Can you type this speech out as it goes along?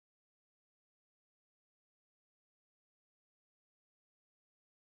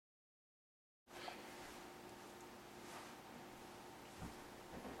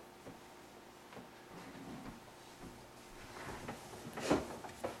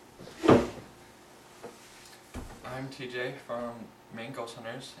I'm TJ from Maine Ghost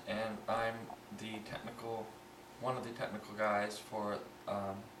Hunters, and I'm one of the technical guys for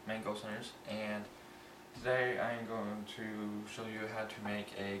Maine Ghost Hunters. And today I am going to show you how to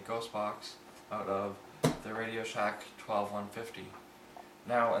make a ghost box out of the Radio Shack 12150.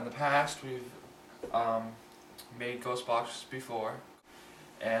 Now, in the past, we've made ghost boxes before,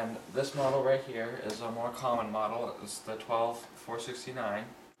 and this model right here is a more common model. It's the 12469.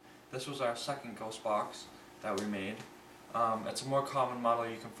 This was our second ghost box that we made. It's a more common model.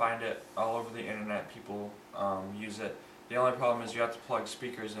 You can find it all over the internet. People use it. The only problem is you have to plug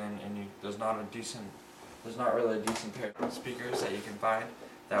speakers in, and there's not really a decent pair of speakers that you can find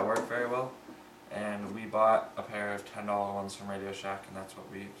that work very well. And we bought a pair of $10 ones from Radio Shack, and that's what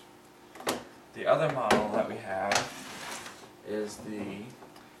we used. The other model that we have is the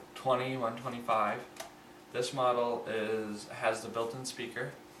 12125. This model has the built-in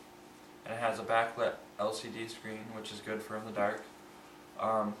speaker, and it has a backlit LCD screen, which is good for in the dark.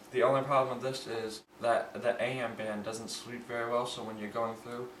 The only problem with this is that the AM band doesn't sweep very well, so when you're going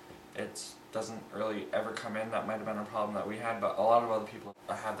through, it doesn't really ever come in. That might have been a problem that we had, but a lot of other people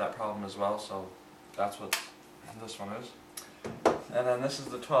have that problem as well, so that's what this one is. And then this is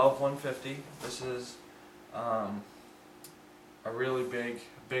the 12150. This is a really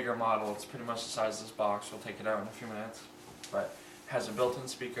bigger model. It's pretty much the size of this box. We'll take it out in a few minutes. But it has a built-in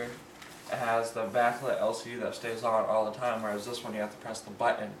speaker. It has the backlit LCD that stays on all the time, whereas this one you have to press the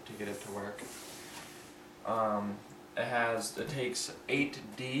button to get it to work. It takes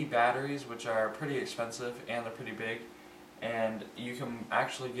 8D batteries, which are pretty expensive and they're pretty big. And you can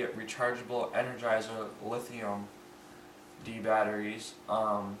actually get rechargeable Energizer lithium D batteries.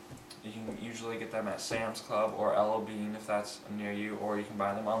 You can usually get them at Sam's Club or LO Bean if that's near you, or you can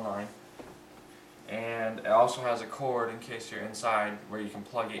buy them online. And it also has a cord in case you're inside where you can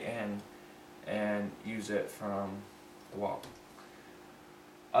plug it in and use it from the wall.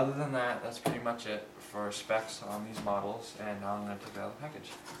 Other than that, that's pretty much it for specs on these models, and now I'm going to take it out of the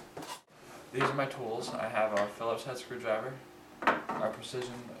package. These are my tools. I have our Phillips head screwdriver, our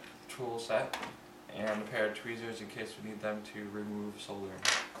precision tool set, and a pair of tweezers in case we need them to remove soldering.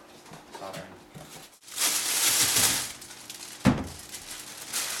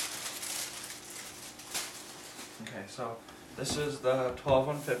 Okay, so this is the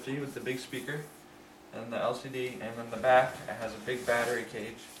 12150 with the big speaker and the LCD, and in the back it has a big battery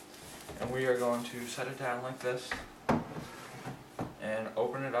cage, and we are going to set it down like this and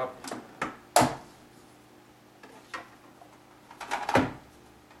open it up.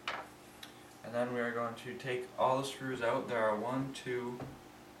 And then we are going to take all the screws out. There are 1, 2,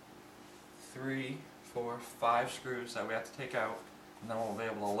 3, 4, 5 screws that we have to take out, and then we'll be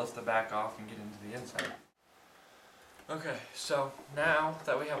able to lift the back off and get into the inside. Okay, so now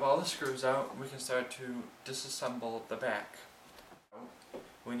that we have all the screws out, we can start to disassemble the back.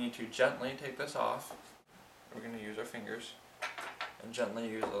 We need to gently take this off. We're going to use our fingers and gently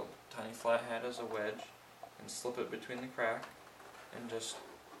use a tiny flathead as a wedge and slip it between the crack and just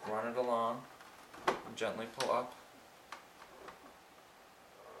run it along and gently pull up.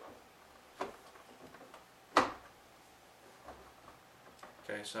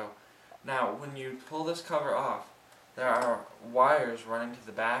 Okay, so now when you pull this cover off, there are wires running to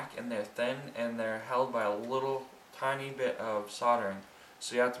the back, and they're thin and they're held by a little tiny bit of soldering,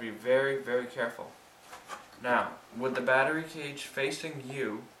 so you have to be very, very careful. Now, with the battery cage facing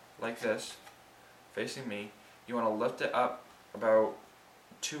you, like this, facing me, you want to lift it up about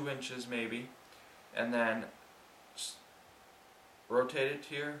 2 inches maybe, and then rotate it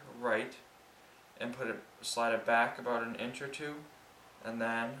to your right and slide it back about 1 inch or 2, and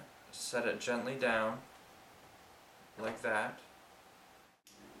then set it gently down like that.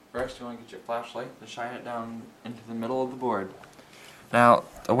 First, you want to get your flashlight and shine it down into the middle of the board. Now,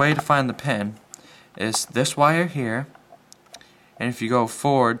 the way to find the pin is this wire here, and if you go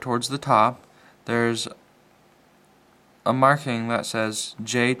forward towards the top, there's a marking that says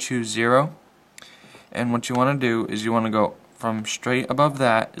J choose 0, and what you want to do is you want to go from straight above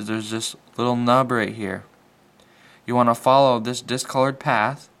that. There's this little nub right here. You want to follow this discolored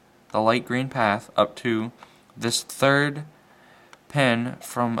path, the light green path, up to this third pin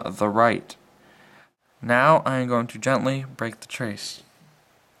from the right. Now I am going to gently break the trace.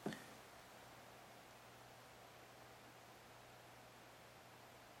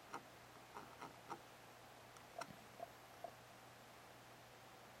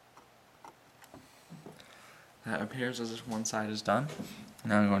 That appears as if one side is done.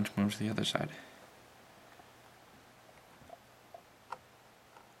 Now I'm going to move to the other side.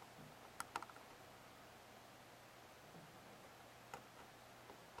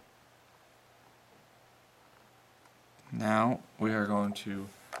 Now we are going to,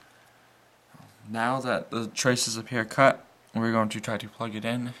 now that the traces appear cut, we're going to try to plug it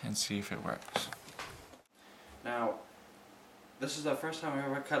in and see if it works. Now, this is the first time we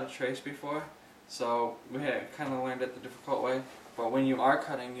ever cut a trace before, so we kind of learned it the difficult way. But when you are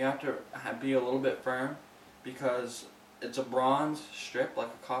cutting, you have to be a little bit firm because it's a bronze strip, like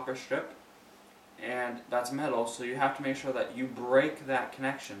a copper strip, and that's metal, so you have to make sure that you break that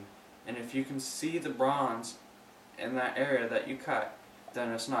connection. And if you can see the bronze in that area that you cut,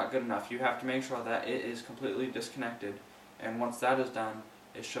 then it's not good enough. You have to make sure that it is completely disconnected, and once that is done,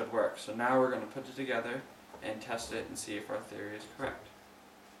 it should work. So now we're going to put it together and test it and see if our theory is correct.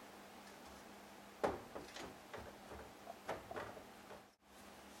 Okay,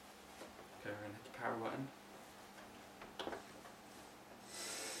 we're going to hit the power button.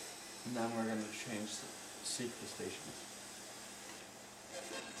 And then we're going to seek the station.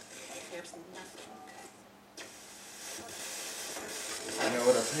 There's nothing. And it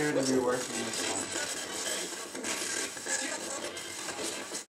would appear to be working this one.